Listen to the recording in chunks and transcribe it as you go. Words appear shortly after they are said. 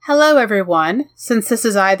Hello everyone. Since this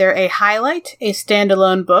is either a highlight, a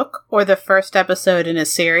standalone book, or the first episode in a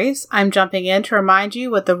series, I'm jumping in to remind you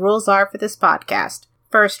what the rules are for this podcast.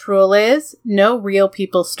 First rule is, no real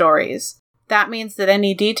people stories. That means that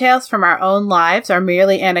any details from our own lives are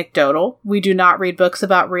merely anecdotal, we do not read books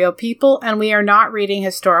about real people, and we are not reading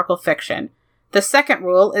historical fiction. The second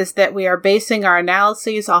rule is that we are basing our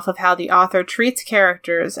analyses off of how the author treats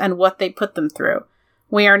characters and what they put them through.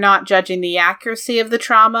 We are not judging the accuracy of the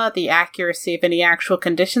trauma, the accuracy of any actual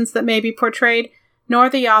conditions that may be portrayed, nor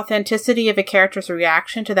the authenticity of a character's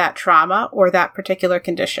reaction to that trauma or that particular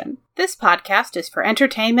condition. This podcast is for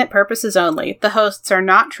entertainment purposes only. The hosts are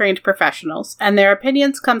not trained professionals, and their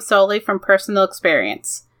opinions come solely from personal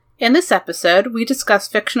experience. In this episode, we discuss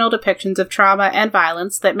fictional depictions of trauma and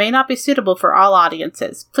violence that may not be suitable for all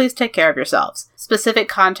audiences. Please take care of yourselves. Specific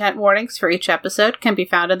content warnings for each episode can be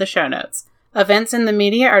found in the show notes. Events in the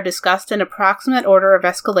media are discussed in approximate order of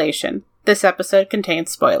escalation. This episode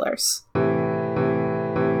contains spoilers.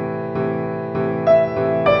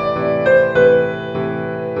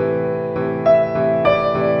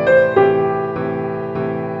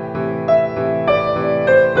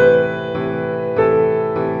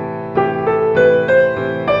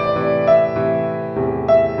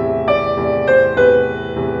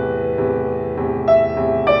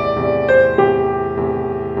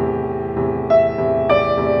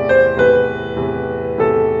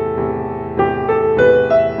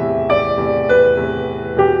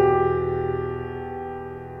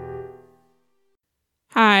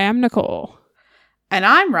 Nicole. And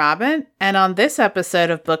I'm Robin, and on this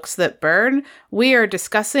episode of Books That Burn, we are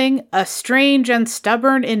discussing A Strange and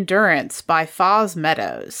Stubborn Endurance by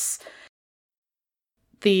Meadows.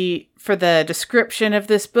 For the description of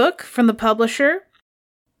this book from the publisher,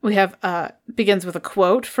 we have begins with a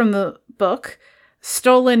quote from the book.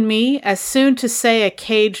 "Stolen me, as soon to say a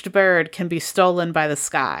caged bird can be stolen by the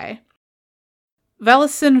sky."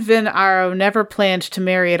 Velicen Vin Aro never planned to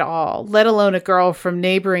marry at all, let alone a girl from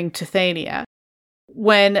neighboring Tithania.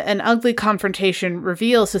 When an ugly confrontation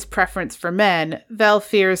reveals his preference for men, Vel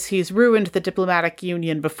fears he's ruined the diplomatic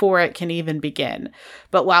union before it can even begin.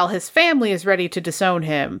 But while his family is ready to disown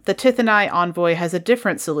him, the Tithonai envoy has a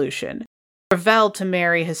different solution, for Vel to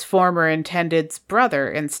marry his former intended's brother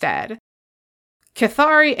instead.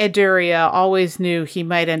 Cathari Eduria always knew he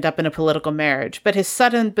might end up in a political marriage, but his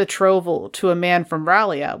sudden betrothal to a man from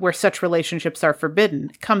Rallia, where such relationships are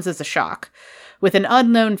forbidden, comes as a shock. With an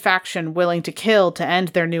unknown faction willing to kill to end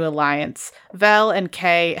their new alliance, Vel and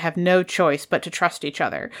Kay have no choice but to trust each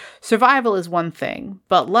other. Survival is one thing,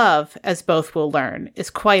 but love, as both will learn, is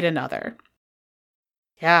quite another.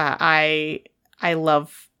 Yeah, I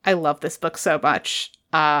love this book so much.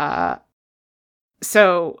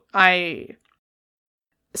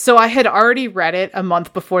 So I had already read it a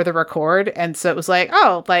month before the record, and so it was like,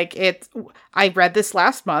 I read this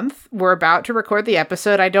last month, we're about to record the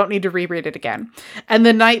episode, I don't need to reread it again. And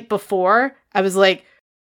the night before, I was like,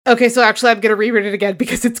 okay, so actually I'm going to reread it again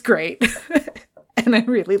because it's great. And I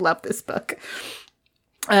really love this book.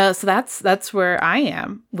 So that's where I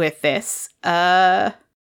am with this. I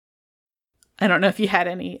don't know if you had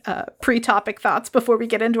any pre-topic thoughts before we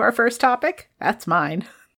get into our first topic. That's mine.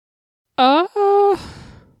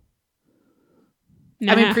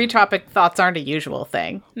 Nah. I mean, pre-topic thoughts aren't a usual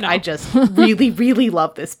thing. No. I just really, really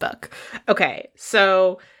love this book. Okay,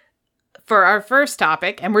 so for our first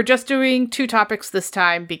topic, and we're just doing 2 topics this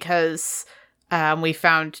time because we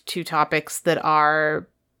found 2 topics that are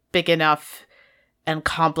big enough and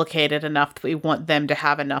complicated enough that we want them to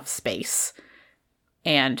have enough space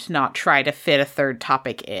and not try to fit a third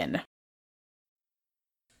topic in.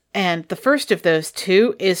 And the first of those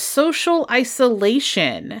 2 is social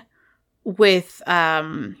isolation, with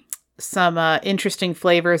some interesting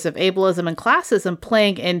flavors of ableism and classism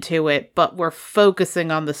playing into it, but we're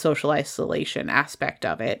focusing on the social isolation aspect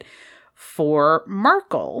of it for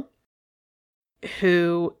Markle,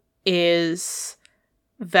 who is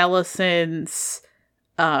Velicen's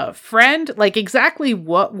friend. Like, exactly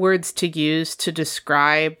what words to use to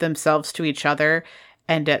describe themselves to each other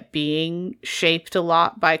end up being shaped a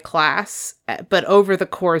lot by class, but over the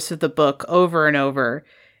course of the book, over and over,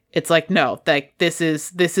 it's like, no, like this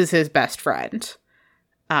is his best friend.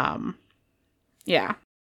 Yeah.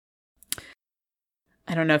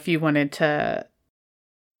 I don't know if you wanted to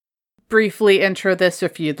briefly intro this, or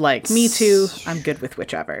if you'd like me to. I'm good with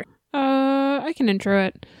whichever. I can intro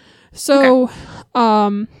it. So,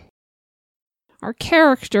 okay. Our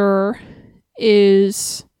character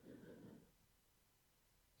is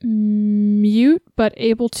mute but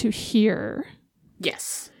able to hear.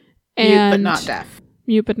 Yes. And mute but not deaf.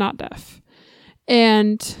 Mute but not deaf.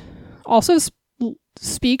 and also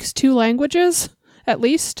speaks 2 languages, at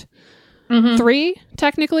least. 3,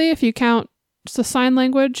 technically, if you count the sign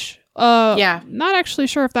language. Not actually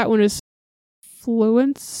sure if that one is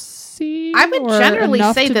fluency. I would generally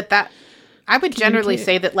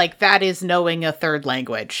say that like that is knowing a third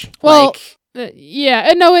language. Well, no,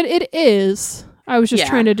 it is. I was just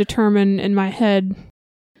trying to determine in my head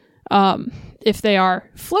if they are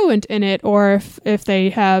fluent in it or if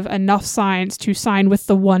they have enough signs to sign with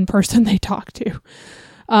the one person they talk to.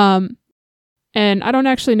 And I don't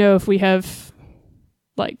actually know if we have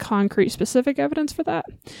like concrete specific evidence for that.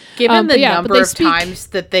 Given the number of times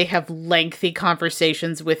that they have lengthy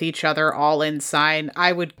conversations with each other all in sign,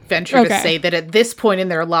 I would venture to say that at this point in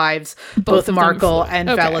their lives, both Markle and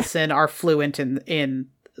Velison are fluent in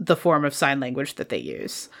the form of sign language that they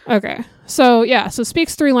use. Okay. So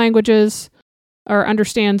speaks 3 languages, or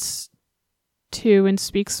understands 2 and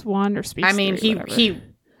speaks 1, or speaks 3, he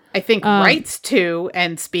I think writes 2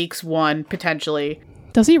 and speaks 1 potentially.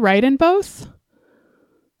 Does he write in both?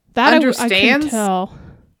 That understands. I couldn't tell.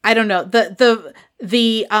 I don't know. But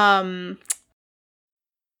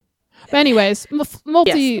anyways,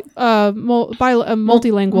 multilingual.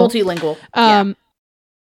 Multilingual.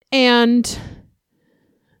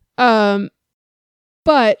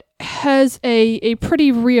 But has a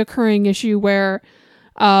pretty reoccurring issue where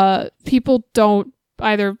people don't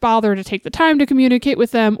either bother to take the time to communicate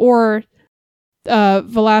with them, or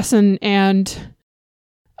Velison and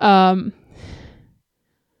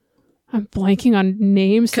I'm blanking on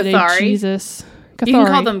names today. Jesus. Cathari. You can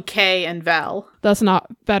call them Kay and Vel. That's not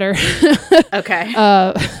better. Okay.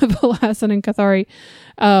 Velison and Cathari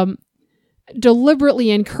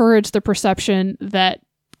deliberately encourage the perception that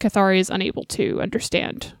Cathari is unable to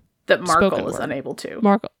understand. That Markle is unable to.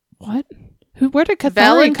 Markle. What? Where did Cathari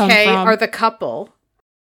Vel and come Kay from? are the couple.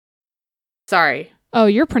 Sorry. Oh,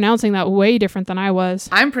 you're pronouncing that way different than I was.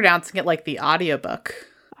 I'm pronouncing it like the audiobook.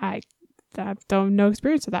 I don't no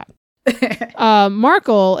experience with that.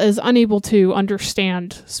 Markle is unable to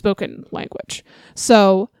understand spoken language.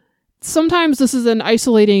 So sometimes this is an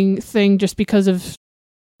isolating thing just because of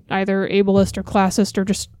either ableist or classist or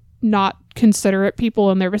just not considerate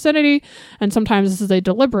people in their vicinity. And sometimes this is a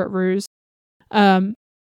deliberate ruse. But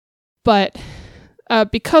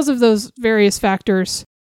because of those various factors,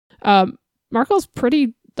 Markle's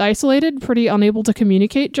pretty isolated, pretty unable to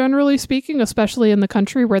communicate, generally speaking, especially in the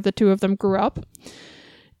country where the 2 of them grew up.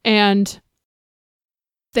 And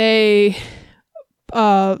they,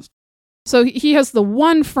 so he has the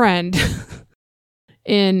one friend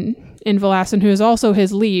in Velison who is also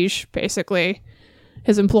his liege, basically,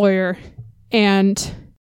 his employer. And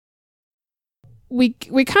we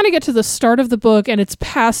kind of get to the start of the book and it's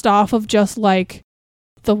passed off of just like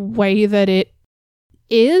the way that it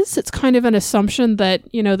is. It's kind of an assumption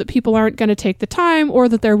that, that people aren't going to take the time, or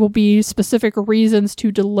that there will be specific reasons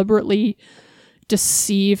to deliberately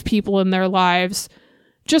deceive people in their lives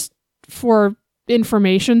just for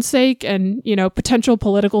information's sake and, potential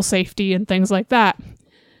political safety and things like that.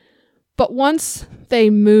 But once they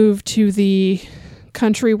move to the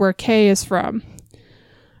country where Kay is from,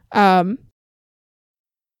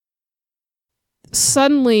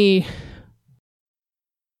 suddenly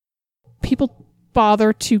people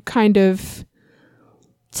bother to kind of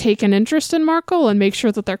take an interest in Markle and make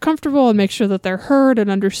sure that they're comfortable and make sure that they're heard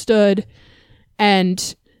and understood.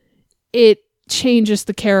 And it changes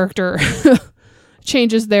the character,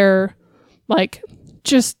 changes their,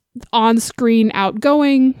 just on-screen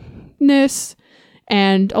outgoingness,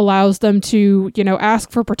 and allows them to,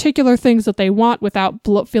 ask for particular things that they want without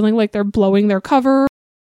feeling like they're blowing their cover.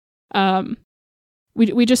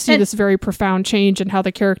 We just see this very profound change in how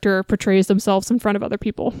the character portrays themselves in front of other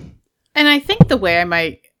people. And I think the way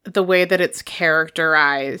that it's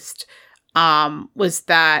characterized was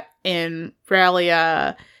that in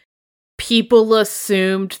Relia, people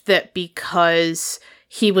assumed that because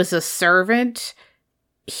he was a servant,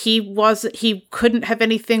 he couldn't have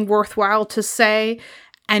anything worthwhile to say.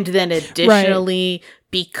 And then additionally,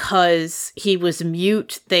 because he was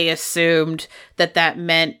mute, they assumed that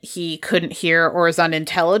meant he couldn't hear or is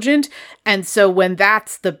unintelligent. And so when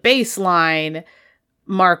that's the baseline,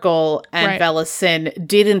 Markle and Velison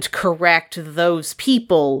didn't correct those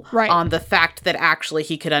people on the fact that actually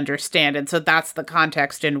he could understand. And so that's the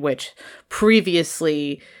context in which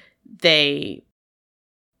previously they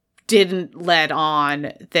didn't let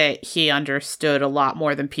on that he understood a lot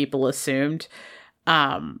more than people assumed.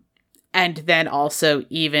 And then also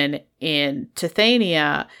even in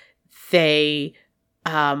Tithania, they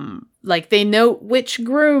note which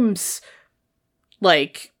grooms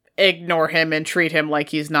ignore him and treat him like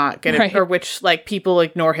he's not gonna, or which, like, people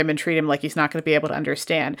ignore him and treat him like he's not gonna be able to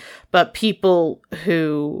understand. But people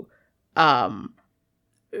who,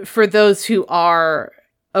 for those who are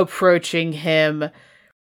approaching him,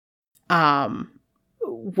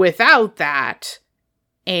 without that,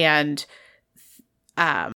 and,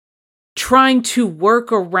 trying to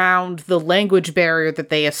work around the language barrier that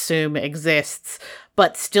they assume exists,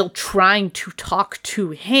 but still trying to talk to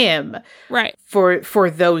him. Right. For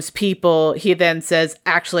those people, he then says,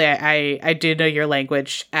 actually, I do know your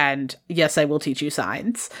language, and yes, I will teach you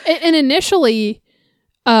signs. And initially,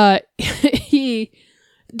 he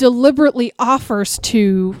deliberately offers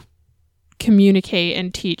to communicate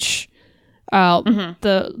and teach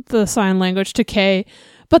the sign language to Kay,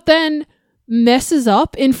 but then messes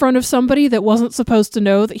up in front of somebody that wasn't supposed to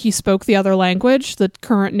know that he spoke the other language, the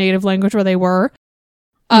current native language where they were.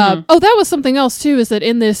 Oh, that was something else too, is that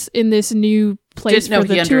in this new place for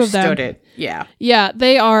the two of them. It. Yeah. Yeah,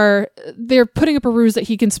 they're putting up a ruse that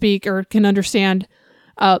he can speak or can understand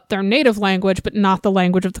their native language, but not the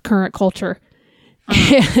language of the current culture.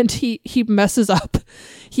 And he messes up.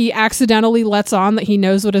 He accidentally lets on that he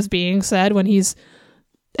knows what is being said when he's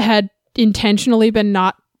had intentionally been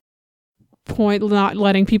not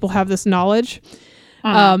letting people have this knowledge.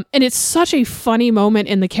 And it's such a funny moment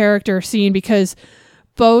in the character scene because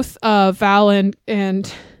both Val and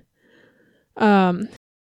I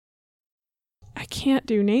can't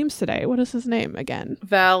do names today. What is his name again?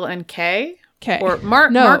 Val and Kay? Kay. Or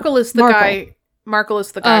Markle is the guy. Markle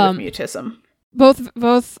is the guy with mutism. Both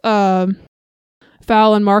Val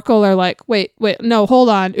and Markle are like, wait, no, hold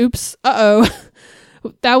on. Oops. Uh-oh.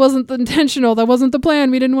 That wasn't the intentional. That wasn't the plan.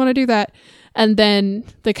 We didn't want to do that. And then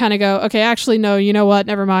they kind of go, okay, actually, no, you know what?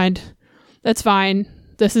 Never mind. That's fine.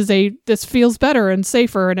 This feels better and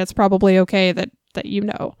safer, and it's probably okay that you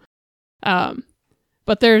know.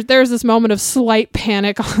 But there's this moment of slight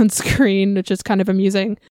panic on screen, which is kind of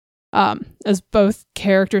amusing, as both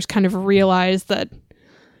characters kind of realize that,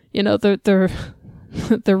 you know, the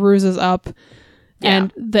ruse is up,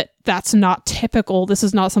 and that's not typical. This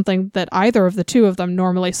is not something that either of the two of them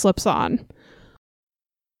normally slips on.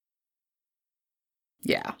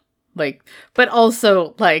 Yeah. Like, but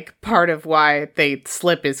also, like, part of why they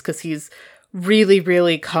slip is because he's really,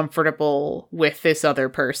 really comfortable with this other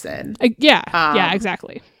person. Yeah,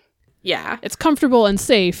 exactly. Yeah. It's comfortable and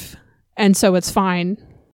safe, and so it's fine.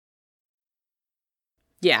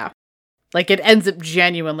 Yeah. Like, it ends up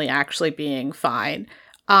genuinely actually being fine.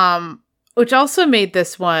 Which also made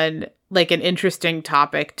this one, like, an interesting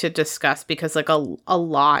topic to discuss because, like, a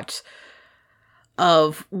lot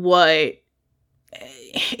of what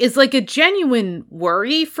is, like, a genuine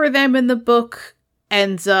worry for them in the book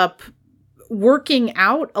ends up working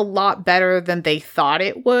out a lot better than they thought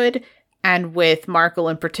it would. And with Markle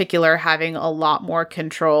in particular having a lot more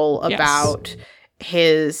control about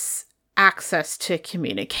his access to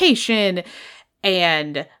communication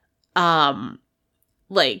and,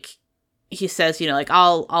 like, he says, you know, like,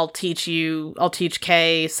 I'll teach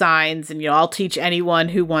Kay signs, and, you know, I'll teach anyone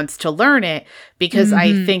who wants to learn it, because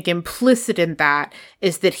I think implicit in that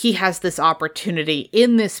is that he has this opportunity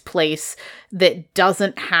in this place that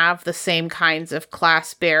doesn't have the same kinds of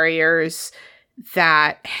class barriers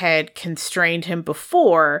that had constrained him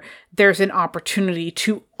before. There's an opportunity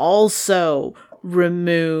to also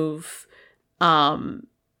remove,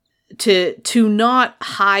 to not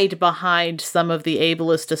hide behind some of the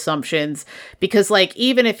ableist assumptions, because, like,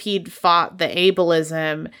 even if he'd fought the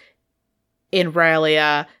ableism in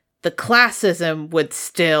R'elia, the classism would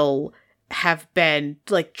still have been,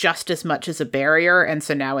 like, just as much as a barrier. And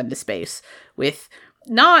so now in the space with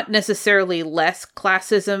not necessarily less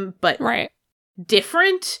classism, but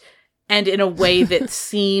different, and in a way that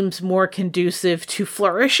seems more conducive to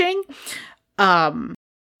flourishing.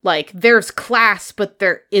 Like, there's class, but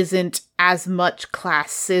there isn't as much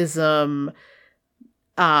classism.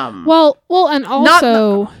 Well, and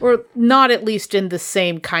also... Not at least in the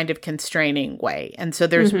same kind of constraining way. And so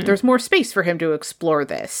there's more space for him to explore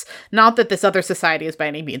this. Not that this other society is by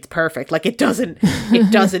any means perfect. Like, it doesn't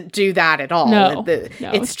do that at all. No,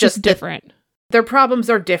 it's just different. Their problems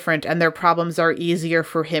are different, and their problems are easier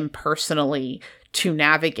for him personally to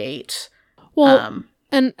navigate. Well,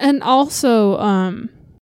 and also...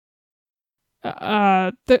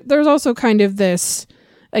 there's also kind of this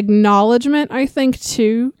acknowledgement, I think,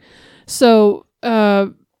 too. So,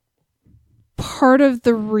 part of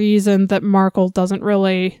the reason that Markle doesn't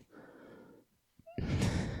really,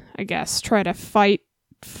 I guess, try to fight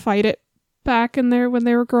it back in there when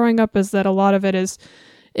they were growing up is that a lot of it is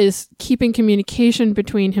keeping communication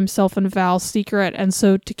between himself and Val secret, and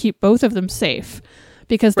so to keep both of them safe.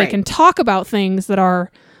 because they can talk about things that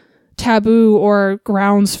are taboo or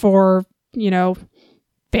grounds for,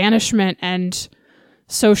 banishment and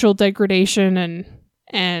social degradation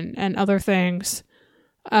and other things,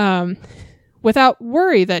 without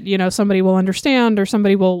worry that, somebody will understand or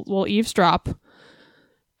somebody will eavesdrop.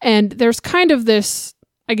 And there's kind of this,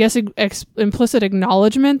 I guess, implicit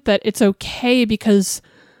acknowledgement that it's okay because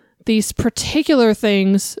these particular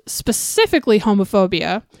things, specifically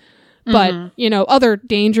homophobia, but, other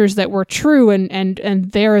dangers that were true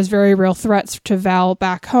and there as very real threats to Val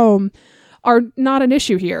back home are not an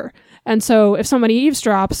issue here. And so if somebody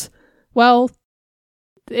eavesdrops, well,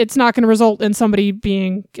 it's not going to result in somebody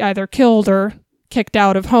being either killed or kicked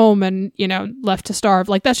out of home and, left to starve.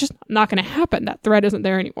 Like, that's just not going to happen. That threat isn't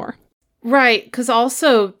there anymore. Right, because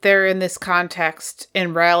also they're in this context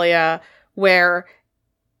in Relia where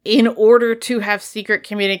in order to have secret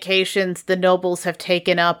communications, the nobles have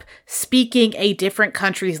taken up speaking a different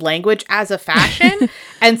country's language as a fashion.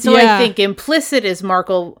 And so I think implicit is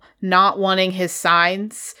Markle not wanting his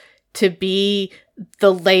signs to be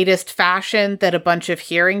the latest fashion that a bunch of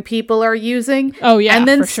hearing people are using. Oh, yeah, and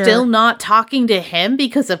then for sure. still not talking to him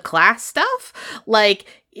because of class stuff. Like,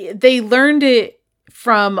 they learned it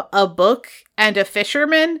from a book and a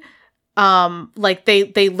fisherman. Like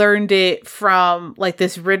they learned it from like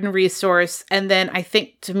this written resource. And then I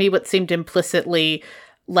think to me what seemed implicitly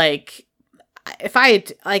like, if I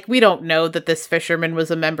had, like, we don't know that this fisherman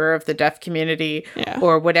was a member of the deaf community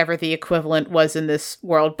or whatever the equivalent was in this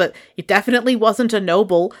world, but it definitely wasn't a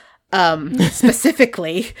noble,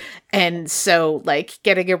 specifically. And so like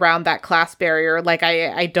getting around that class barrier, like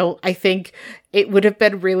I think it would have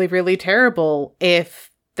been really, really terrible if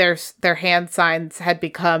their hand signs had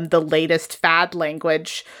become the latest fad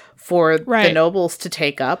language for the nobles to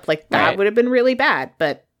take up. Like that would have been really bad,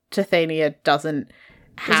 but Tithania doesn't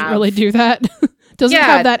really do that. Doesn't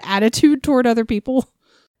have that attitude toward other people.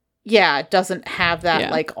 Yeah, doesn't have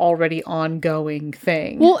that like already ongoing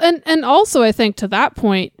thing. Well, and also I think to that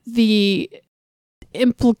point, the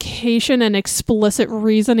implication and explicit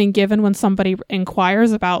reasoning given when somebody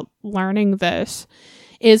inquires about learning this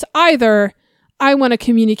is either I want to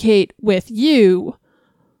communicate with you,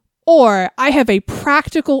 or I have a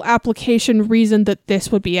practical application reason that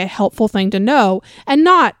this would be a helpful thing to know, and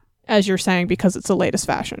not, as you're saying, because it's the latest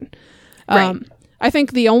fashion. Right. I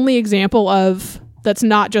think the only example of that's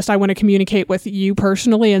not just I want to communicate with you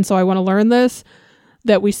personally and so I want to learn this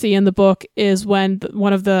that we see in the book is when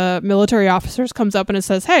one of the military officers comes up and it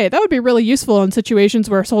says, hey, that would be really useful in situations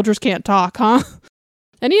where soldiers can't talk, huh?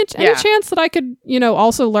 Any chance that I could,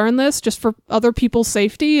 also learn this just for other people's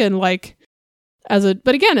safety and like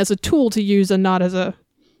but again, as a tool to use and not as a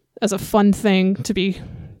fun thing to be,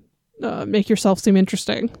 make yourself seem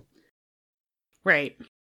interesting. Right.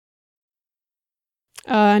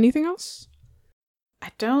 Anything else? I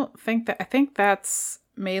don't think I think that's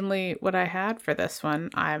mainly what I had for this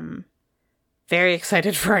one. I'm very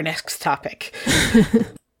excited for our next topic.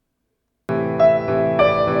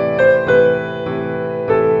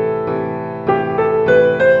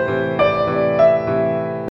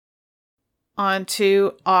 On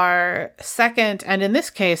to our second, and in this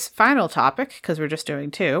case, final topic, because we're just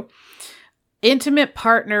doing two. Intimate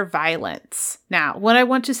partner violence. Now, what I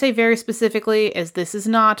want to say very specifically is this is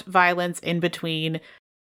not violence in between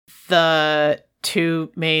the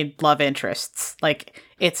two main love interests. Like,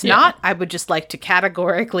 it's not. I would just like to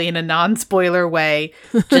categorically, in a non-spoiler way,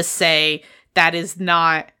 just say that is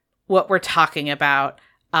not what we're talking about.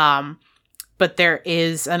 But there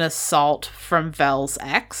is an assault from Vel's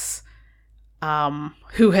ex,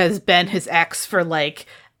 who has been his ex for like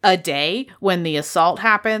a day when the assault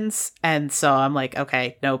happens. And so I'm like,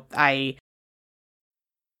 okay, nope.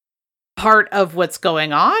 Part of what's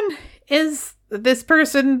going on is this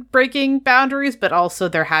person breaking boundaries, but also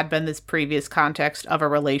there had been this previous context of a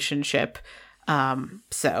relationship.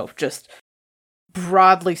 So just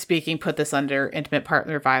broadly speaking, put this under intimate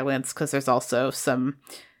partner violence, because there's also some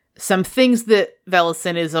things that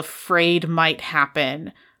Velicin is afraid might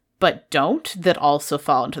happen, but don't, that also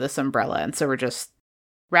fall into this umbrella. And so we're just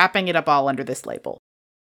wrapping it up all under this label.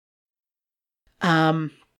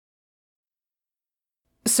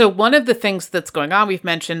 So one of the things that's going on, we've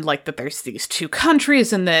mentioned like that there's these two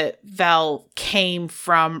countries and that Vel came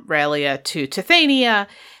from Relia to Tithania,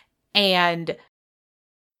 and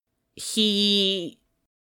he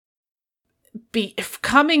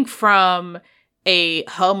coming from a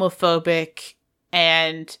homophobic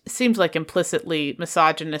and seems like implicitly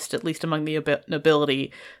misogynist, at least among the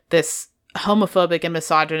nobility, this homophobic and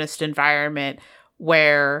misogynist environment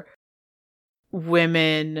where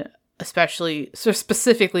women especially so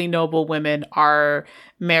specifically noble women, are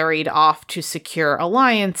married off to secure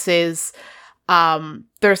alliances,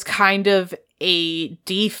 there's kind of a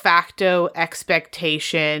de facto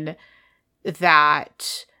expectation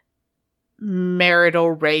that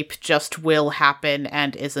marital rape just will happen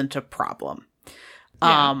and isn't a problem.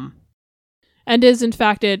 Yeah. And is in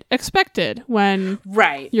fact expected when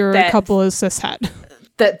your couple is cishet.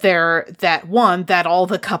 That all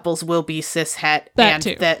the couples will be cishet,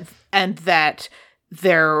 that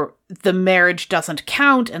the marriage doesn't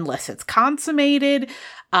count unless it's consummated,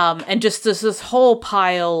 and just this whole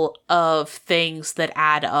pile of things that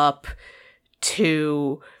add up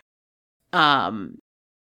to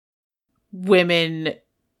women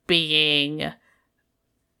being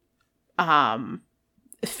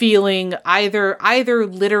feeling either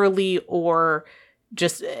literally or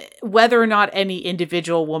just whether or not any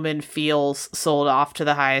individual woman feels sold off to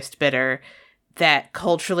the highest bidder, that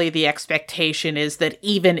culturally the expectation is that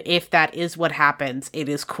even if that is what happens, it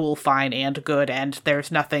is cool, fine, and good, and there's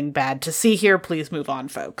nothing bad to see here. Please move on,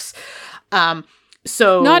 folks.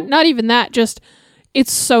 So not even that, just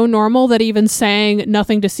it's so normal that even saying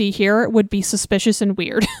nothing to see here would be suspicious and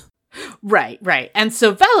weird. Right. And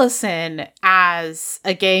so Velison, as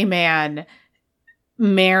a gay man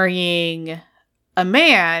marrying a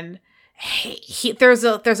man, there's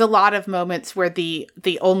a lot of moments where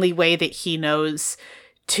the only way that he knows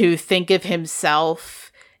to think of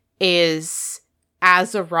himself is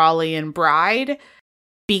as a Rallian bride,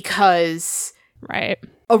 because a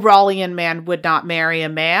Rallian man would not marry a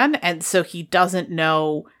man, and so he doesn't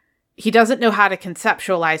know how to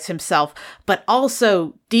conceptualize himself. But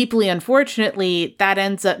also, deeply unfortunately, that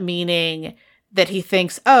ends up meaning that he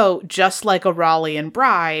thinks, oh, just like a Rallian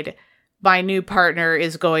bride, my new partner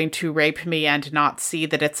is going to rape me and not see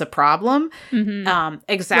that it's a problem. Mm-hmm.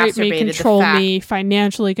 Exacerbated rape me, control me,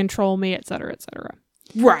 financially control me, etc., etc.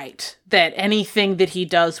 Right. That anything that he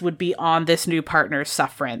does would be on this new partner's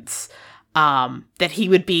sufferance. That he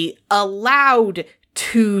would be allowed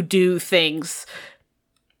to do things.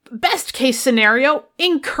 Best case scenario,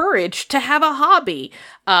 encouraged to have a hobby,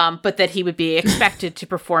 but that he would be expected to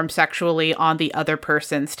perform sexually on the other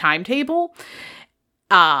person's timetable.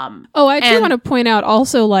 I do want to point out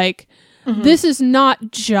also, this is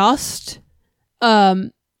not just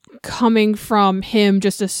coming from him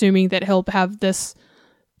just assuming that he'll have this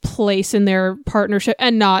place in their partnership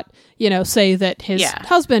and not, say that his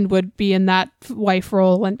husband would be in that wife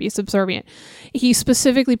role and be subservient. He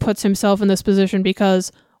specifically puts himself in this position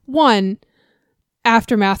because, one,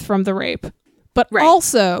 aftermath from the rape, but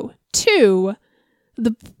also, two,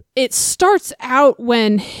 it starts out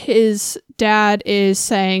when his dad is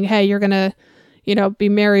saying, hey, you're gonna, be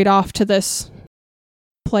married off to this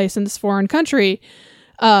place in this foreign country.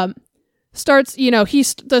 Starts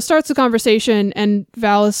the conversation, and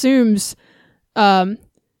Val assumes,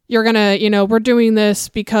 you're gonna, we're doing this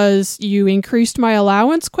because you increased my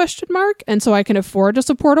allowance, ? And so I can afford to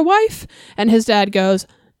support a wife. And his dad goes,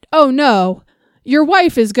 oh no, your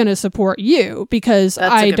wife is going to support you because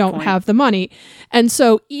I don't have the money. And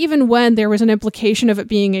so even when there was an implication of it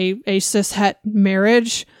being a cishet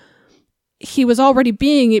marriage, he was already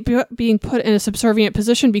being put in a subservient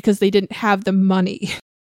position because they didn't have the money.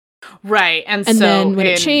 Right. And so then when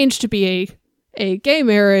it changed to be a gay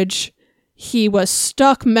marriage, he was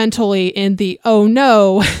stuck mentally in the, oh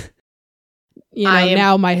no,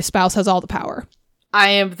 now my spouse has all the power. I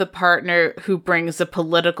am the partner who brings a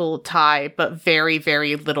political tie, but very,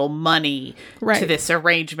 very little money to this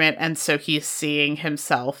arrangement. And so he's seeing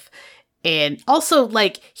himself in... Also,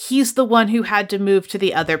 he's the one who had to move to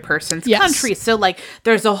the other person's country. So,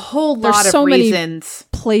 there's a whole lot of reasons.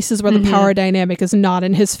 Many places where the power dynamic is not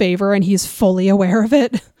in his favor, and he's fully aware of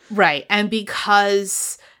it. Right. And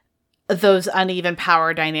because those uneven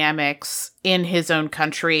power dynamics in his own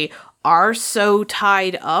country are so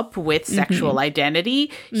tied up with sexual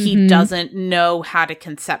identity, he doesn't know how to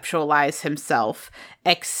conceptualize himself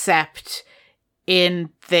except in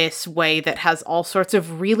this way that has all sorts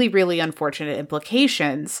of really, really unfortunate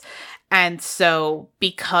implications. And so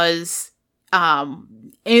because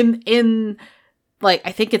in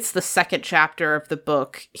I think it's the second chapter of the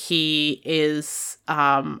book, he is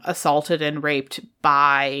assaulted and raped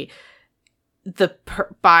by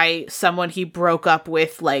someone he broke up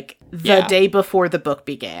with the day before the book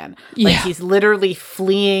began. He's literally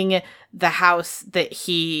fleeing the house that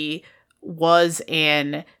he was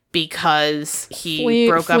in because he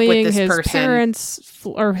broke up with this person. His parents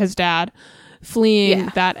or his dad,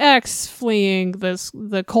 fleeing that ex, fleeing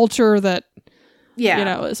the culture that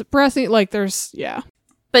is oppressing.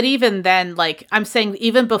 But even then, like, I'm saying,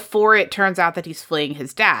 even before it turns out that he's fleeing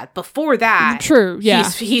his dad, before that, true, yeah,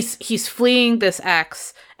 he's fleeing this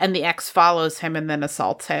ex, and the ex follows him and then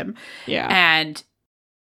assaults him, yeah, and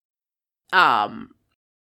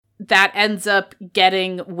that ends up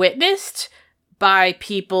getting witnessed by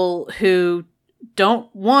people who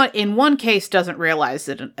in one case doesn't realize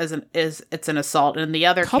it it's an assault, and in the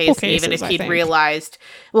other case, cases, even if he'd realized,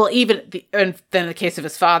 well, and then in the case of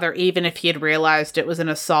his father, even if he had realized it was an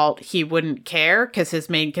assault, he wouldn't care, because his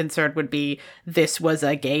main concern would be this was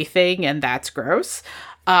a gay thing and that's gross,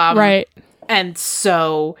 right? And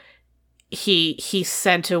so he's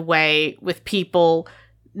sent away with people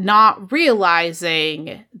not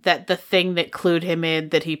realizing that the thing that clued him in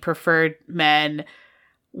that he preferred men,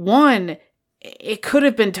 one, it could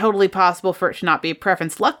have been totally possible for it to not be a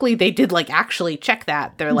preference. Luckily, they did, like, actually check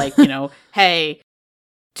that. They're like, hey,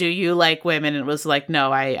 do you like women? And it was like,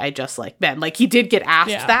 no, I just like men. Like, he did get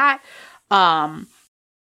asked that.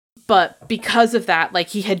 But because of that, like,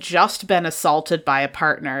 he had just been assaulted by a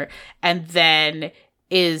partner and then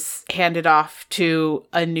is handed off to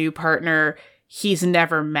a new partner he's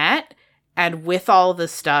never met. And with all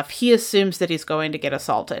this stuff, he assumes that he's going to get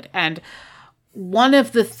assaulted. And one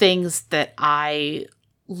of the things that I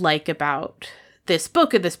like about this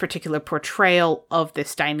book and this particular portrayal of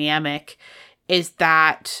this dynamic is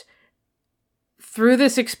that through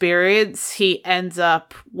this experience, he ends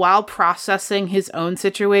up, while processing his own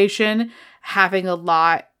situation, having a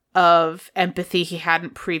lot of empathy he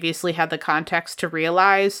hadn't previously had the context to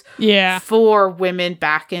realize for women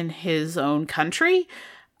back in his own country.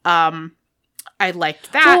 I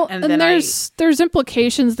liked that. Well, and then there's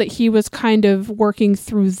implications that he was kind of working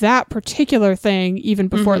through that particular thing even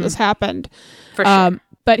before this happened. For sure.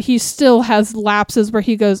 But he still has lapses where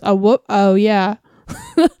he goes, oh yeah.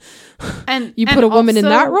 And you put a woman in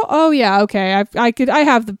that role? Oh yeah, okay. I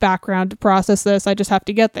have the background to process this. I just have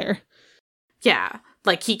to get there. Yeah.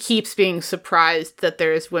 Like, he keeps being surprised that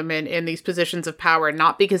there's women in these positions of power,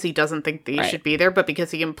 not because he doesn't think they should be there, but because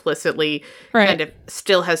he implicitly kind of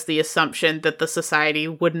still has the assumption that the society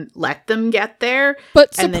wouldn't let them get there.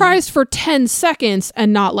 But surprised for 10 seconds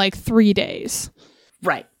and not like 3 days.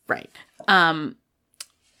 Right. And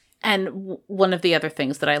one of the other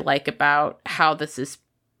things that I like about how this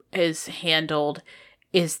is handled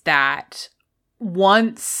is that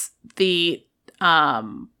once his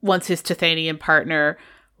Tithanian partner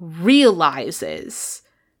realizes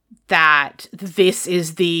that this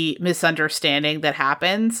is the misunderstanding that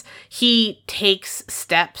happens, he takes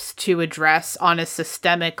steps to address on a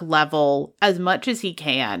systemic level as much as he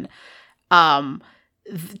can,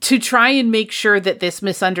 to try and make sure that this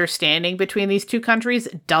misunderstanding between these two countries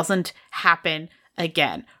doesn't happen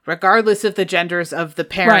again, regardless of the genders of the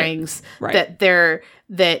pairings,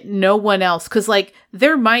 that no one else, because, like,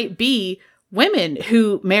 there might be women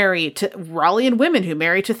who marry Raleighan women who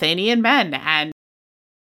marry Tithanian men and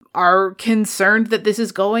are concerned that this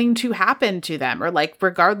is going to happen to them, or, like,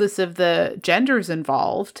 regardless of the genders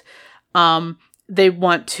involved, they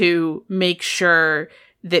want to make sure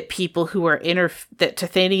that people who are that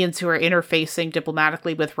Tithanians who are interfacing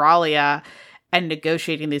diplomatically with Raleigh and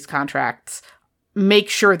negotiating these contracts make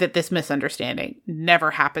sure that this misunderstanding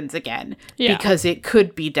never happens again, because it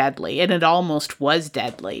could be deadly, and it almost was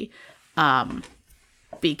deadly.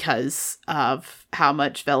 Because of how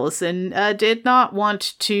much Velison did not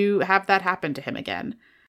want to have that happen to him again,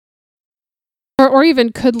 or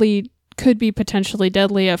even could be potentially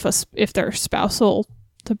deadly if they're spousal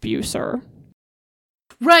abuse or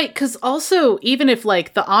right. Because also, even if,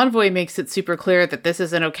 like, the envoy makes it super clear that this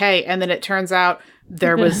isn't okay, and then it turns out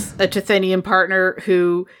there was a Tithanian partner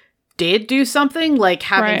who did do something, like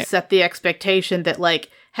having set the expectation that,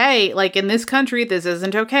 like, hey, like, in this country, this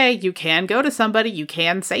isn't okay. You can go to somebody. You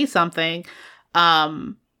can say something.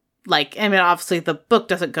 Like, I mean, obviously, the book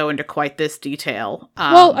doesn't go into quite this detail.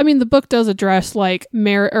 Well, I mean, the book does address, like,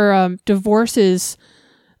 divorce is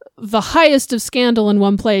the highest of scandal in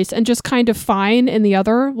one place and just kind of fine in the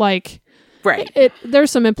other. Like,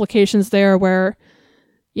 there's some implications there where,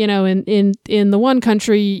 you know, in the one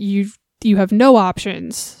country, you have no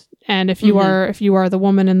options. And if you are the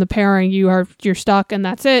woman in the pairing, you're stuck, and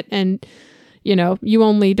that's it. And, you know, you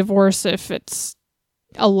only divorce if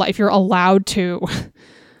you're allowed to.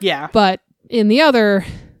 Yeah. But in the other,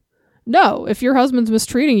 no. If your husband's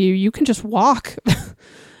mistreating you, you can just walk.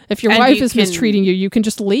 If your wife is mistreating you, you can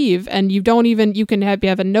just leave, and you can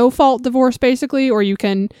have a no fault divorce basically, or you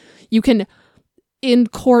can in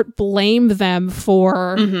court blame them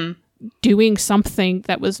for doing something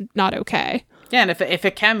that was not okay. Yeah, and if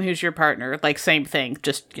a chem who's your partner, like, same thing,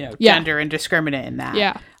 just, you know, gender indiscriminate in that.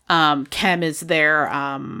 Yeah. Chem is their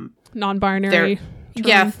non-binary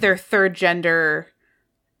term. their third gender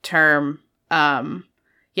term.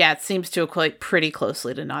 It seems to equate pretty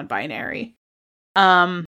closely to non-binary.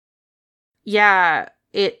 There's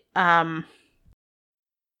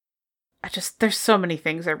so many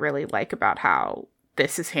things I really like about how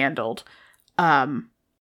this is handled. I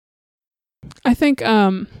think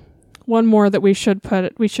one more that we should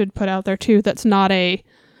put out there too, that's not maybe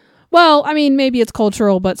it's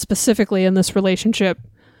cultural, but specifically in this relationship,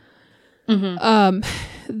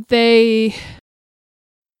 they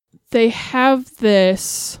have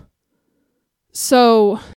this.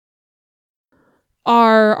 So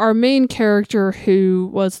our main character, who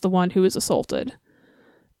was the one who was assaulted,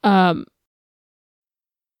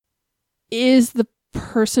 is the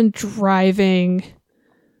person driving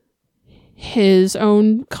his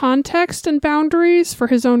own context and boundaries for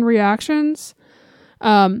his own reactions.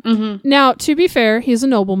 Now, to be fair, he's a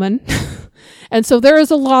nobleman. And so there is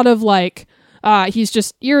a lot of he's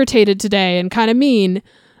just irritated today and kind of mean,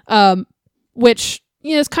 which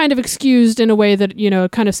is kind of excused in a way that,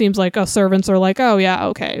 it kind of seems like servants are like, oh yeah,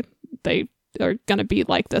 okay, they are going to be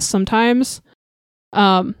like this sometimes.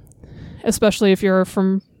 Especially if you're a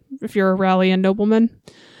Rallian nobleman.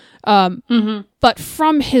 But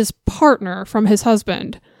from his partner, from his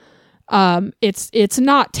husband, it's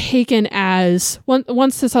not taken as,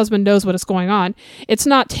 once his husband knows what is going on, it's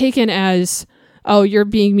not taken as, oh, you're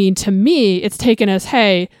being mean to me. It's taken as,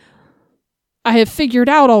 hey, I have figured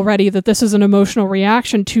out already that this is an emotional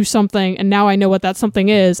reaction to something, and now I know what that something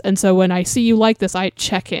is, and so when I see you like this, I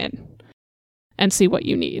check in and see what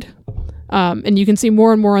you need. And you can see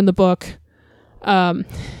more and more in the book.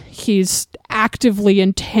 He's actively,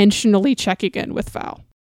 intentionally checking in with Val.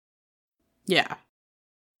 Yeah.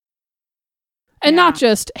 And not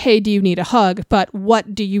just, hey, do you need a hug, but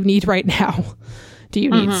what do you need right now? Do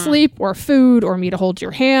you need sleep or food or me to hold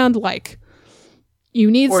your hand? You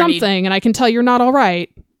need something, and I can tell you're not all right.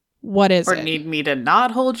 What is it? Or need me to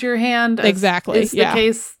not hold your hand. Exactly. Is the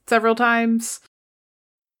case several times.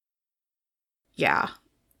 Yeah.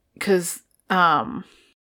 Because, But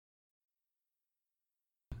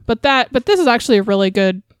this is actually a really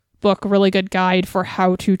good book, a really good guide for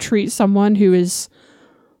how to treat someone who has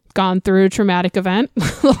gone through a traumatic event.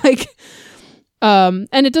 And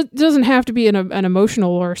it doesn't have to be an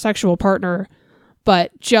emotional or sexual partner,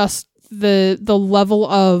 but just the level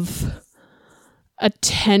of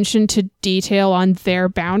attention to detail on their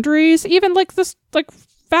boundaries. Even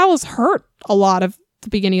Val is hurt a lot of the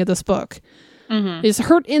beginning of this book. He's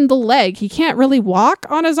hurt in the leg. He can't really walk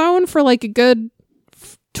on his own for a good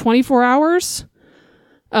 24 hours.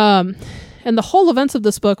 And the whole events of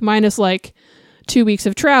this book, minus 2 weeks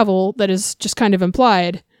of travel that is just kind of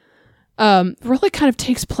implied, really kind of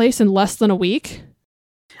takes place in less than a week.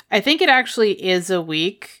 I think it actually is a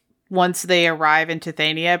week once they arrive in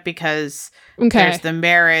Tithania, because there's the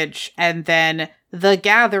marriage and then the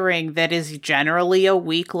gathering that is generally a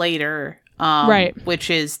week later, right, which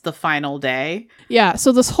is the final day. Yeah,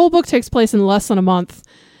 so this whole book takes place in less than a month,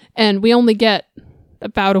 and we only get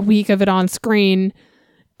about a week of it on screen,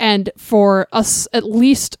 and for us, at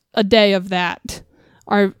least a day of that,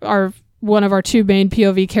 our one of our two main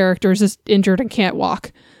POV characters is injured and can't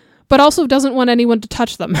walk, but also doesn't want anyone to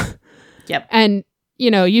touch them. Yep. And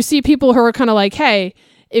you see people who are kind of like, hey,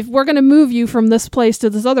 if we're going to move you from this place to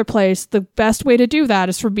this other place, the best way to do that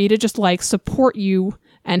is for me to just support you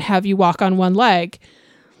and have you walk on one leg.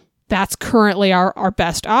 That's currently our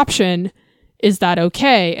best option. Is that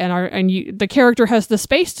okay? And the character has the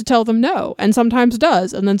space to tell them no, and sometimes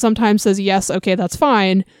does, and then sometimes says yes, okay, that's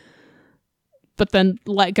fine, but then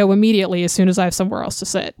let go immediately as soon as I have somewhere else to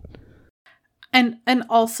sit. And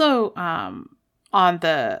also on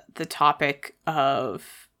the topic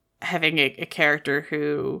of having a character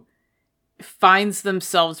who finds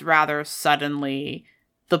themselves rather suddenly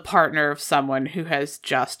the partner of someone who has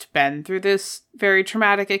just been through this very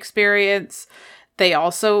traumatic experience, they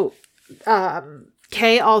also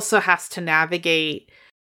Kay also has to navigate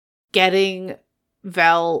getting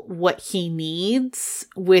Vel what he needs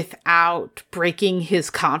without breaking his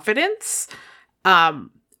confidence,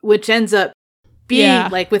 which ends up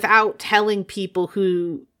being without telling people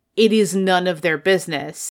who it is none of their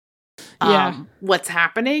business what's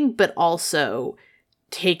happening, but also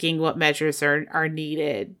taking what measures are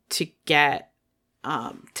needed to get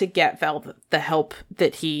Vel the help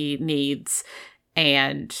that he needs,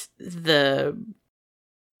 and the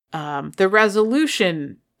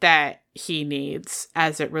resolution that he needs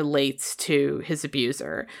as it relates to his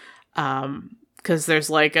abuser. because there's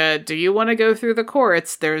like do you want to go through the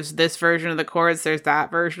courts? There's this version of the courts, there's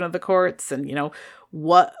that version of the courts, and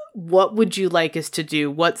what would you like us to do?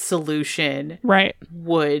 What solution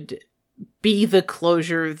would be the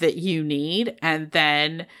closure that you need? And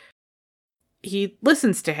then he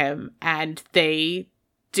listens to him, and they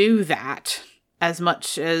do that as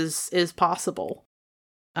much as is possible.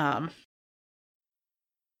 Yeah,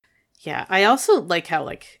 I also like how,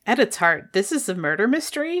 at its heart, this is a murder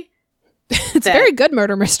mystery. It's a very good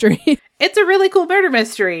murder mystery. It's a really cool murder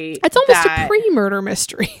mystery. It's almost a pre-murder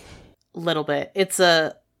mystery. Little bit. It's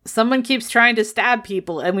someone keeps trying to stab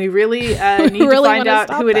people, and we really need to find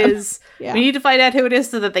out who it is. Yeah. We need to find out who it is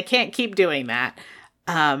so that they can't keep doing that.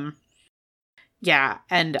 Yeah,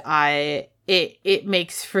 and it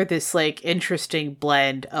makes for this interesting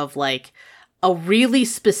blend of a really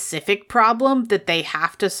specific problem that they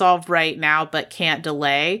have to solve right now but can't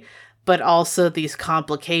delay, but also these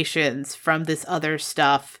complications from this other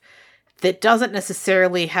stuff that doesn't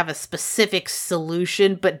necessarily have a specific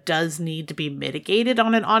solution but does need to be mitigated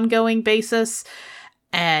on an ongoing basis.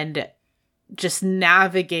 And just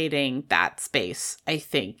navigating that space, I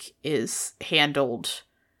think, is handled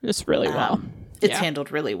just really well. It's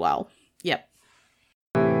handled really well. Yep.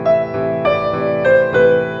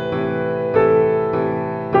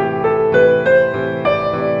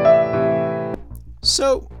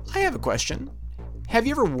 So, I have a question. Have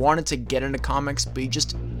you ever wanted to get into comics, but you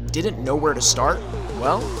just didn't know where to start?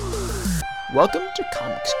 Well, welcome to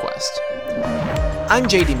Comics Quest. I'm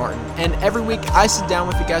JD Martin, and every week I sit down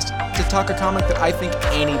with a guest to talk a comic that I think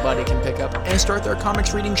anybody can pick up and start their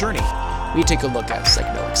comics reading journey. We take a look at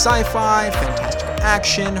psychedelic sci-fi, fantastical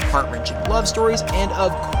action, heart-wrenching love stories, and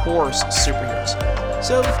of course, superheroes.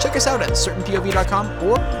 So check us out at certainpov.com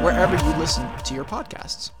or wherever you listen to your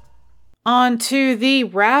podcasts. On to the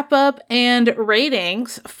wrap-up and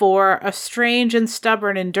ratings for A Strange and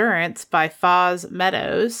Stubborn Endurance by Foz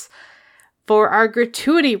Meadows. For our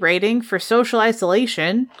gratuity rating for Social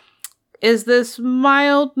Isolation, is this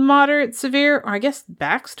mild, moderate, severe, or I guess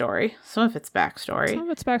backstory? Some of it's backstory.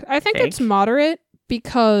 I think it's moderate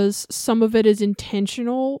because some of it is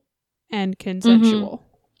intentional and consensual.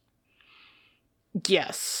 Mm-hmm.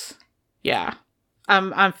 Yes. Yeah.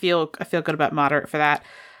 I feel good about moderate for that.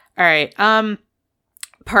 All right.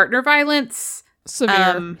 Partner violence.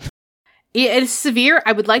 Severe. It is severe.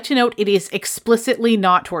 I would like to note it is explicitly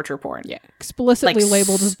not torture porn. Yeah. Explicitly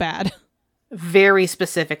labeled as bad. Very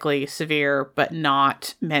specifically severe, but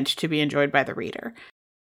not meant to be enjoyed by the reader.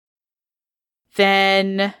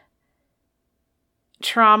 Then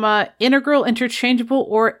trauma, integral, interchangeable,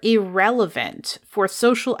 or irrelevant for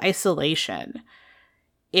Social Isolation.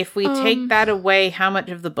 If we take that away, how much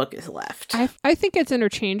of the book is left? I think it's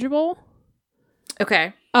interchangeable.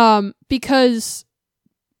 Okay. Because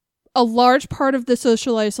a large part of the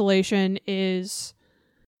social isolation is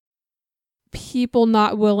people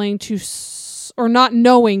not willing to, or not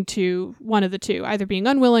knowing to, one of the two, either being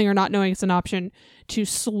unwilling or not knowing it's an option, to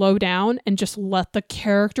slow down and just let the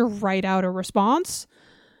character write out a response.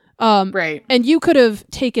 Right. And you could have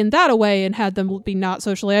taken that away and had them be not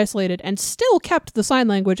socially isolated and still kept the sign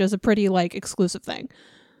language as a pretty, exclusive thing.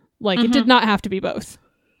 It did not have to be both.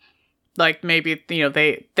 Maybe,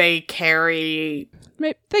 they carry...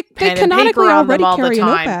 They canonically already carry a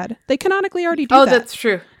notepad. They canonically already do that. Oh, that's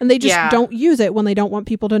true. And they just don't use it when they don't want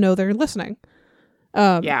people to know they're listening.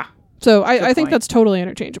 Yeah. So I think that's totally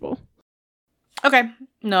interchangeable. Okay.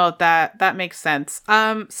 No, that makes sense.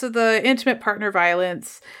 So the intimate partner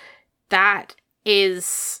violence, that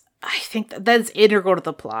is, I think that's integral to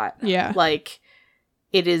the plot. Yeah.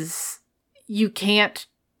 It is, you can't,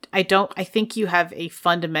 I think you have a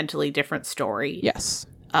fundamentally different story. Yes.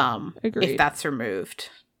 Agreed. If that's removed.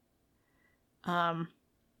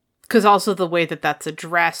 Because also the way that that's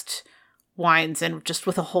addressed winds in just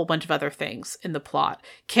with a whole bunch of other things in the plot.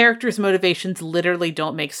 Characters' motivations literally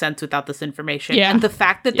don't make sense without this information. Yeah. And the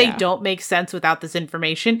fact that they don't make sense without this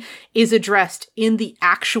information is addressed in the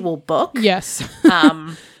actual book. Yes.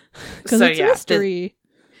 So it's a mystery.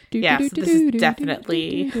 This is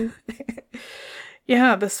definitely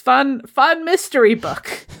this fun mystery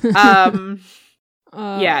book.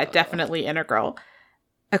 Definitely integral.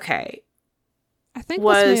 Okay. I think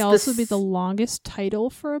this may also be the longest title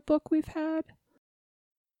for a book we've had.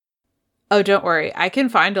 Oh, don't worry. I can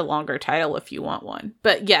find a longer title if you want one.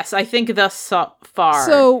 But yes, I think thus far,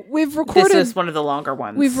 so we've recorded, this is one of the longer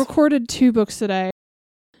ones. We've recorded 2 books today.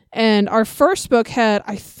 And our first book had,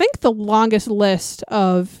 I think, the longest list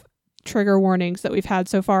of trigger warnings that we've had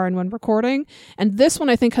so far in one recording. And this one,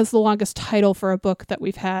 I think, has the longest title for a book that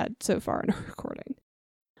we've had so far in a recording.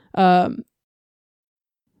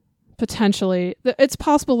 Potentially. It's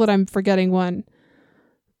possible that I'm forgetting one.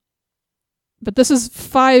 But this is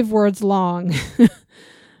 5 words long.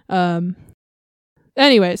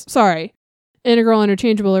 Anyways, sorry. Integral,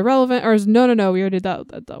 interchangeable, irrelevant. Or no, we already did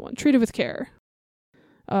that one. Treated with care.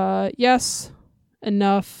 Yes.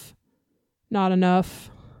 Enough. Not enough.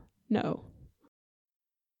 No.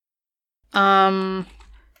 I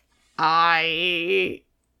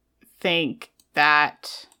think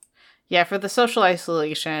that, yeah, for the social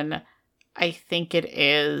isolation, I think it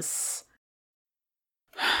is.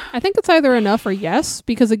 I think it's either enough or yes,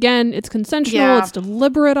 because again, it's consensual, Yeah. it's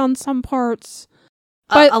deliberate on some parts.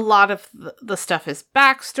 But a lot of the stuff is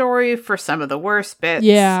backstory for some of the worst bits.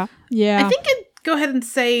 Yeah. I think I'd go ahead and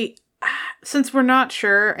say, since we're not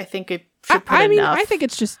sure, I think it should put enough. I think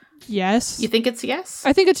it's just yes. You think it's yes?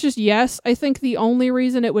 I think it's just yes. I think the only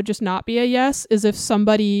reason it would just not be a yes is if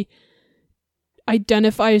somebody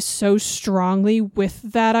identifies so strongly with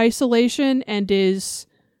that isolation and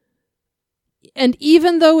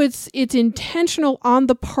even though it's intentional on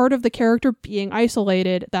the part of the character being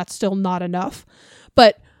isolated, that's still not enough.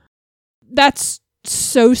 But that's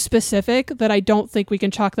so specific that I don't think we can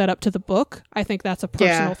chalk that up to the book. I think that's a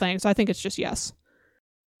personal thing. So I think it's just yes.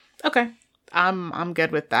 Okay. I'm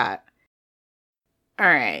good with that. All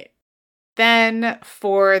right. Then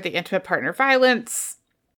for the intimate partner violence,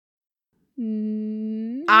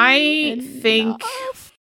 I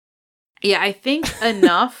think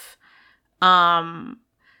enough.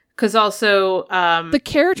 Because also the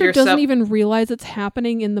character doesn't even realize it's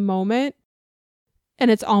happening in the moment. And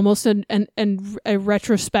it's almost a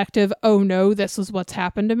retrospective, oh no, this is what's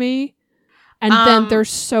happened to me. And then there's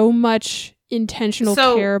so much intentional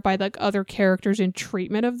care by like other characters in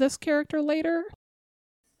treatment of this character later.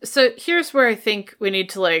 So here's where I think we need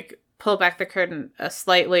to like pull back the curtain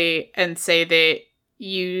slightly and say that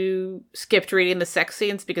you skipped reading the sex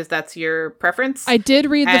scenes because that's your preference. I did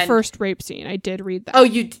read the first rape scene. I did read that. Oh,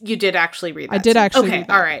 you did actually read that. I did actually read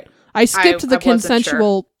that. All right. I skipped the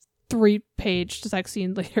consensual 3-page sex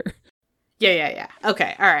scene later. Yeah.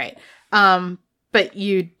 Okay, all right. But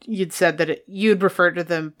you'd said that you'd referred to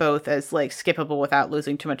them both as like skippable without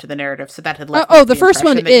losing too much of the narrative, so that had left. The first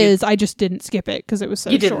one is. I just didn't skip it because it was so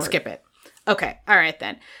short. You didn't skip it. Okay, all right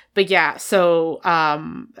then. But yeah, so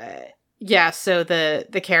so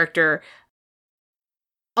the character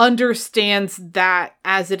understands that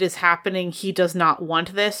as it is happening, he does not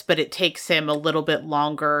want this, but it takes him a little bit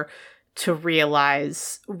longer to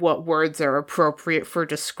realize what words are appropriate for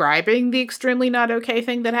describing the extremely not okay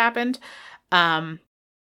thing that happened. But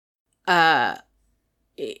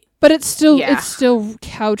it's still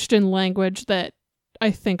couched in language that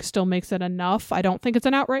I think still makes it enough. I don't think it's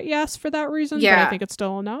an outright yes for that reason, but I think it's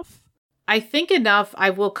still enough. I think enough. I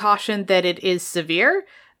will caution that it is severe,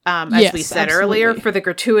 as we said earlier, for the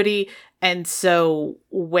gratuity, and so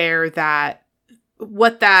what that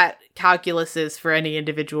calculus is for any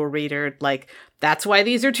individual reader, like that's why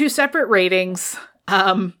these are 2 separate ratings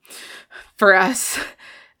for us.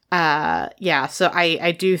 So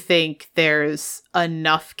I do think there's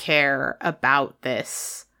enough care about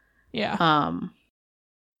this. Yeah.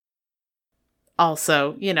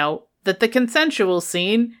 Also, that the consensual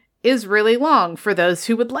scene is really long for those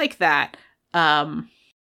who would like that. And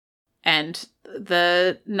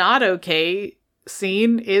the not okay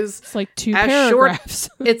scene is it's like 2 paragraphs.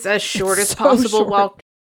 It's as short as possible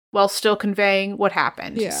while still conveying what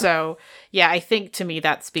happened. Yeah. So I think to me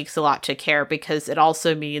that speaks a lot to care, because it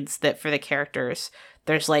also means that for the characters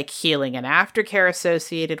there's like healing and aftercare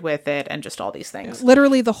associated with it and just all these things. Yeah,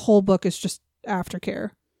 literally the whole book is just aftercare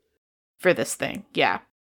for this thing. Yeah.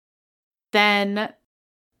 Then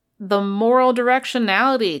the moral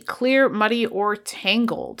directionality, clear, muddy, or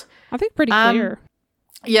tangled. I think pretty clear.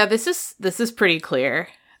 Yeah, this is pretty clear.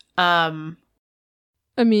 I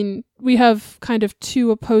mean, we have kind of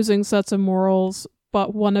 2 opposing sets of morals,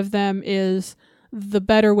 but one of them is the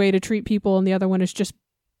better way to treat people, and the other one is just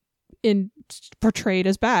portrayed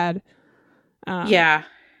as bad. Yeah.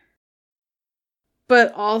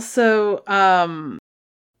 But also,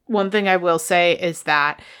 one thing I will say is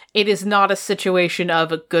that it is not a situation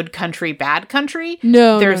of a good country, bad country.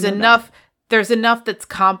 No, there's enough that's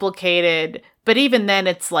complicated, but even then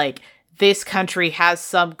it's like this country has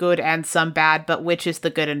some good and some bad, but which is the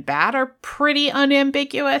good and bad are pretty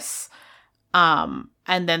unambiguous. And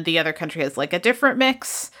then the other country has like a different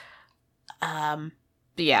mix.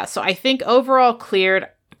 So I think overall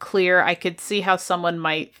clear. I could see how someone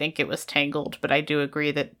might think it was tangled, but I do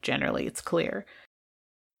agree that generally it's clear.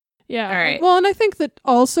 Yeah. All right. Well, and I think that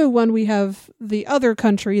also when we have the other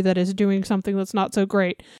country that is doing something that's not so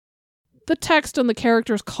great, the text and the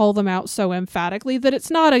characters call them out so emphatically that it's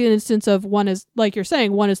not an instance of one is, like you're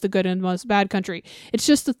saying, one is the good and one is the bad country. It's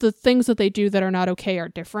just that the things that they do that are not okay are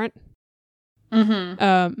different.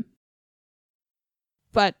 Mm-hmm.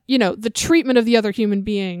 But, you know, the treatment of the other human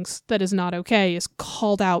beings that is not okay is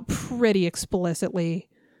called out pretty explicitly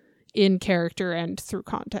in character and through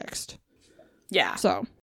context. Yeah. So.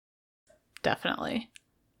 Definitely.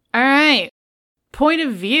 All right. Point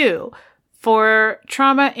of view for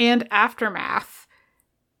Trauma and Aftermath.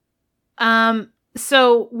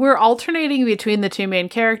 So we're alternating between the two main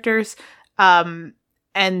characters.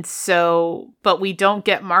 And so, but we don't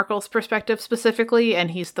get Markle's perspective specifically,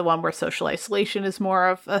 and he's the one where social isolation is more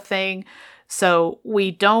of a thing. So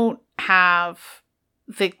we don't have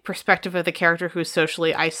the perspective of the character who's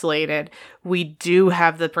socially isolated. We do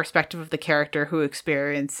have the perspective of the character who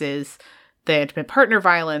experiences the intimate partner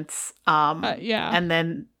violence. And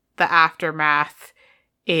then the aftermath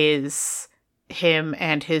is him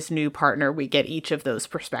and his new partner. We get each of those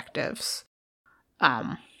perspectives.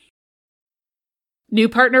 New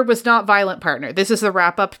partner was not violent partner. This is a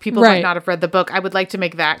wrap-up. People might not have read the book. I would like to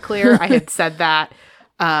make that clear. I had said that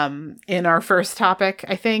in our first topic,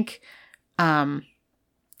 I think.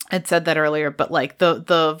 I'd said that earlier, but like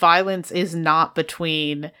the violence is not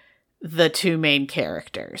between the two main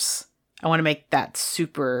characters. I want to make that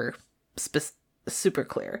super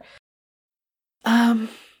clear. All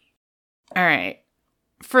right.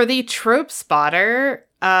 For the trope spotter,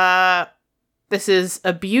 this is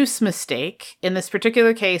abuse mistake. In this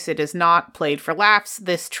particular case, it is not played for laughs.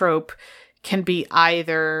 This trope can be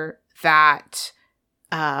either that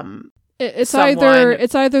it's either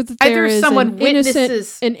that there is someone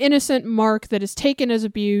witnesses an innocent mark that is taken as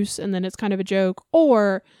abuse and then it's kind of a joke,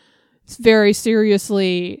 or very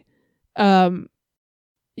seriously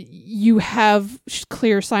you have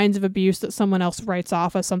clear signs of abuse that someone else writes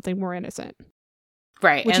off as something more innocent.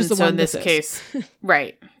 Right. Which and is the so one in this case,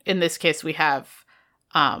 right. In this case, we have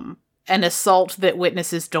an assault that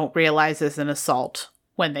witnesses don't realize is an assault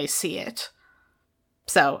when they see it.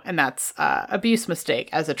 So, and that's abuse mistake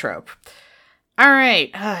as a trope. All right.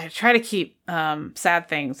 I try to keep sad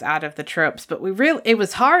things out of the tropes, but it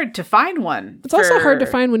was hard to find one. It's also hard to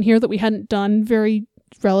find one here that we hadn't done very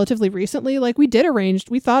relatively recently. Like we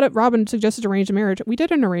thought Robin suggested arranged marriage. We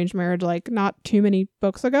did an arranged marriage like not too many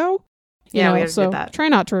books ago. Yeah, we did that. Try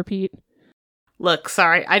not to repeat. Look,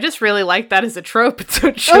 sorry. I just really like that as a trope. So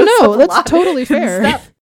it shows that's totally fair.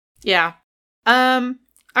 Yeah. All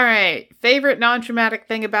right. Favorite non-traumatic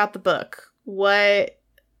thing about the book. What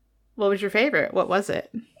was your favorite? What was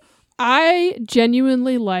it? I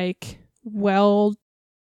genuinely like well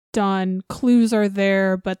done. Clues are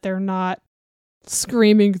there, but they're not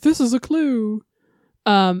screaming, "This is a clue."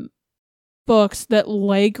 Books that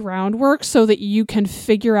lay groundwork so that you can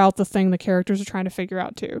figure out the thing the characters are trying to figure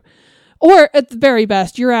out too. Or at the very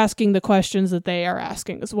best, you're asking the questions that they are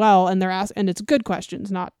asking as well, and and it's good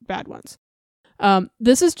questions, not bad ones.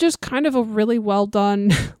 This is just kind of a really well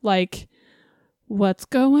done, like, what's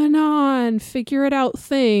going on, figure it out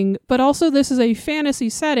thing. But also this is a fantasy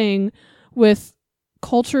setting with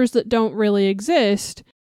cultures that don't really exist.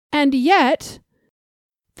 And yet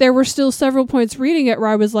there were still several points reading it where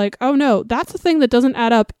I was like, oh no, that's a thing that doesn't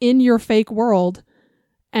add up in your fake world.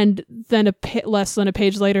 And then less than a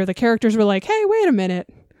page later, the characters were like, hey, wait a minute.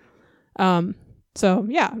 So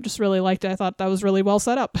yeah, just really liked it. I thought that was really well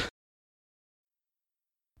set up.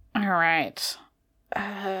 All right.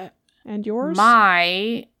 And yours?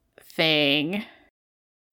 My thing.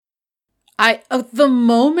 The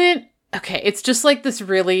moment. Okay, it's just like this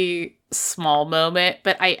really small moment,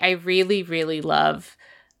 but I really, really love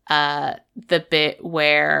the bit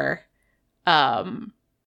where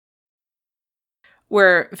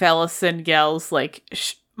Velison yells like,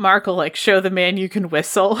 Markle, like, show the man you can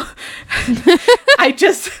whistle.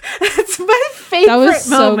 It's my favorite moment. That was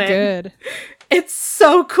so good. It's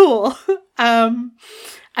so cool.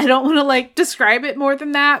 I don't want to like describe it more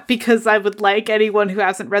than that because I would like anyone who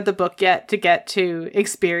hasn't read the book yet to get to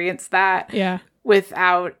experience that. Yeah.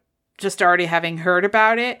 Without just already having heard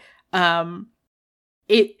about it.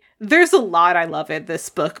 There's a lot I love in this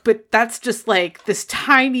book, but that's just like this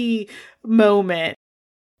tiny moment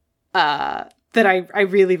that I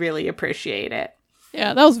really, really appreciate it.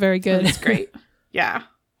 Yeah, that was very good. It's great. Yeah.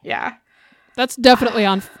 Yeah. That's definitely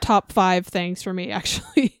on top 5 things for me,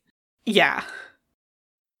 actually. Yeah.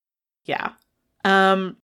 Yeah.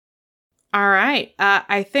 All right.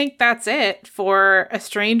 I think that's it for A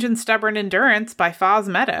Strange and Stubborn Endurance by Foz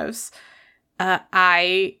Meadows.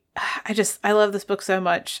 I love this book so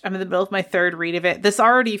much. I'm in the middle of my 3rd read of it. This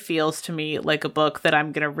already feels to me like a book that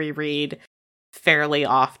I'm going to reread fairly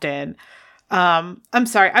often. I'm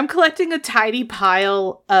sorry. I'm collecting a tiny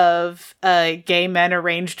pile of gay men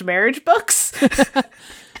arranged marriage books.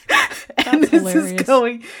 And this hilarious. is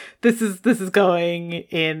going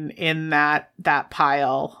in that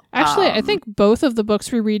pile. Actually, I think both of the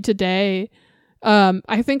books we read today,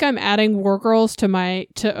 I think I'm adding War Girls to my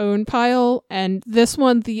to own pile, and this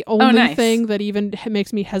one, the only thing that even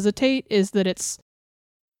makes me hesitate is that it's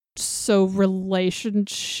so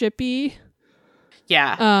relationshipy.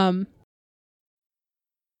 Yeah.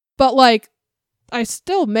 But like, I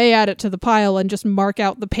still may add it to the pile and just mark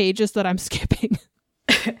out the pages that I'm skipping.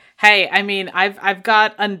 Hey, I mean, I've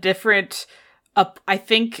got a different. I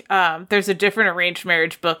think there's a different arranged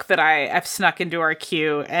marriage book that I've snuck into our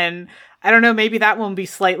queue, and I don't know, maybe that one will be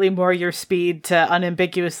slightly more your speed to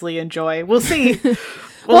unambiguously enjoy. We'll see.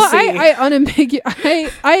 We'll see. It's unambiguous.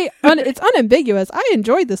 I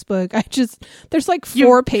enjoyed this book. There's like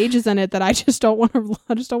 4 pages in it that I just don't want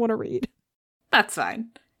to read. That's fine.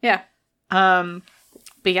 Yeah. But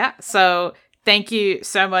yeah, so thank you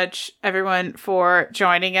so much, everyone, for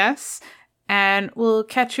joining us, and we'll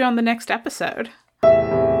catch you on the next episode.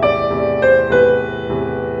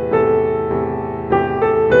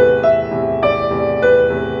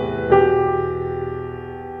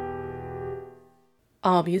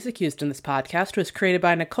 All music used in this podcast was created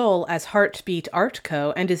by Nicole as Heartbeat Art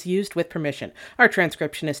Co. and is used with permission. Our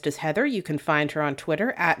transcriptionist is Heather. You can find her on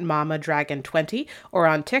Twitter at MamaDragon20 or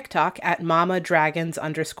on TikTok at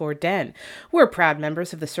MamaDragons_den. We're proud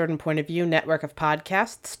members of the Certain Point of View network of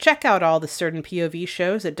podcasts. Check out all the Certain POV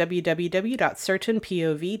shows at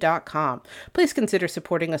www.certainpov.com. Please consider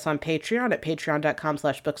supporting us on Patreon at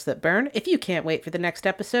patreon.com/booksthatburn. If you can't wait for the next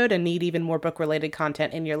episode and need even more book-related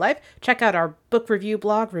content in your life, check out our book review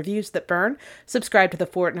blog, Reviews That Burn, subscribe to the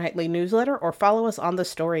fortnightly newsletter, or follow us on the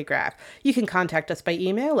Story Graph. You can contact us by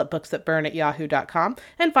email at booksthatburn@yahoo.com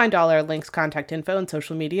and find all our links, contact info, and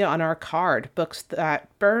social media on our card,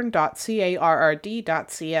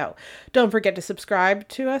 booksthatburn.carrd.co. Don't forget to subscribe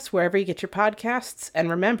to us wherever you get your podcasts, and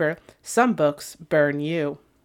remember, some books burn you.